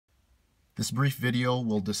This brief video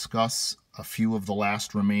will discuss a few of the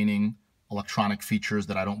last remaining electronic features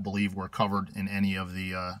that I don't believe were covered in any of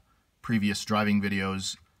the previous driving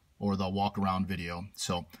videos or the walk-around video.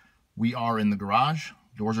 So we are in the garage,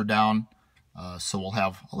 doors are down, so we'll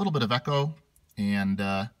have a little bit of echo and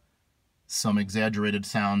some exaggerated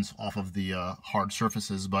sounds off of the hard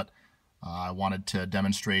surfaces, but I wanted to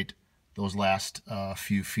demonstrate those last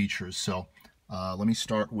few features. So let me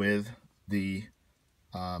start with the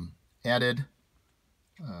added.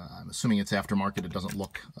 I'm assuming it's aftermarket. It doesn't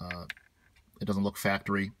look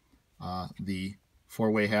factory. The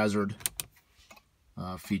four-way hazard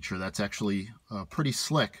feature, that's actually pretty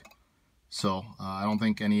slick. So I don't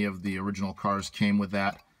think any of the original cars came with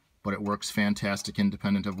that, but it works fantastic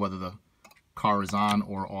independent of whether the car is on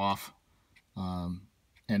or off.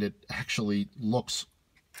 And it actually looks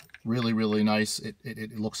really nice.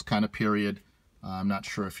 It looks kind of period. I'm not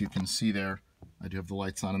sure if you can see there. I do have the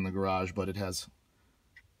lights on in the garage, but it has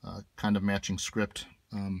kind of matching script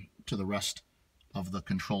to the rest of the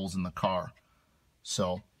controls in the car.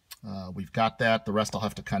 So we've got that. The rest I'll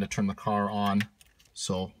have to kind of turn the car on.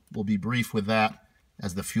 So we'll be brief with that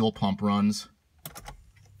as the fuel pump runs.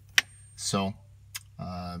 So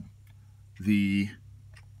the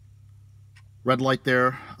red light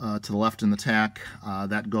there to the left in the tack,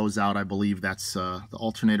 that goes out. I believe that's the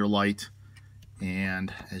alternator light.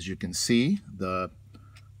 And as you can see, the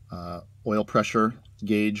oil pressure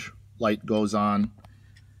gauge light goes on.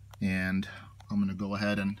 And I'm going to go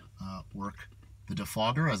ahead and work the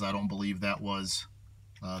defogger, as I don't believe that was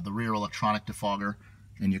the rear electronic defogger.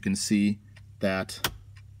 And you can see that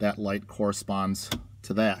that light corresponds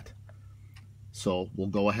to that. So we'll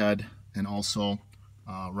go ahead and also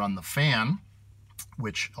run the fan,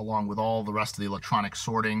 which along with all the rest of the electronic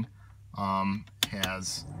sorting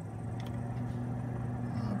has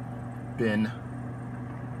been,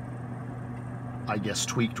 I guess,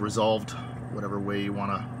 tweaked, resolved, whatever way you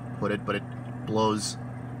want to put it, but it blows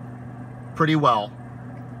pretty well.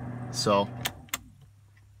 So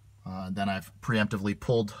then I've preemptively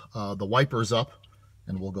pulled the wipers up,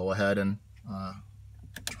 and we'll go ahead and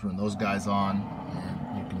turn those guys on,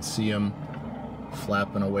 and you can see them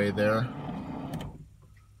flapping away there.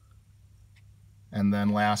 And then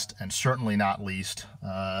last and certainly not least,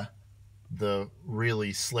 the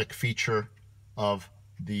really slick feature of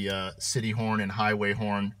the city horn and highway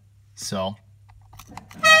horn. So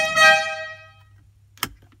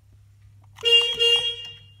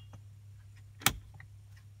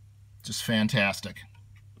just fantastic.